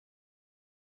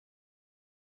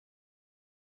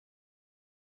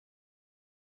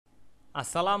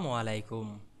Assalamu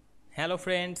Walaikum. Hello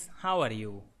friends, how are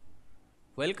you?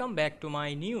 Welcome back to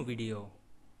my new video.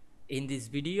 In this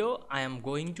video, I am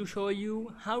going to show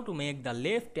you how to make the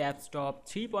left tab stop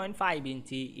 3.5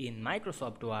 inch in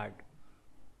Microsoft Word.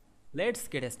 Let's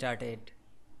get started.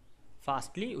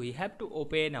 Firstly, we have to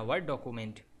open a Word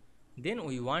document. Then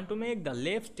we want to make the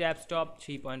left tab stop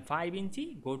 3.5 inch.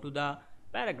 Go to the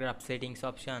paragraph settings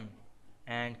option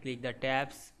and click the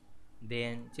tabs.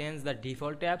 Then change the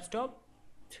default tab stop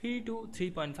 3 to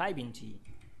 3.5 inch.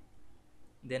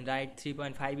 Then write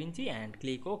 3.5 inch and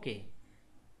click OK.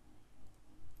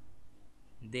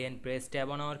 Then press tab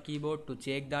on our keyboard to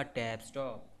check the tab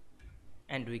stop.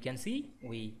 And we can see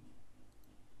we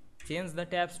change the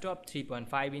tab stop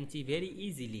 3.5 inch very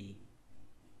easily.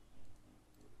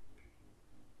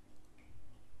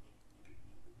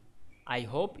 I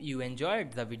hope you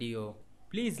enjoyed the video.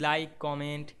 Please like,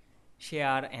 comment,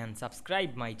 share and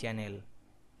subscribe my channel.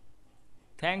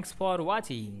 Thanks for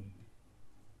watching.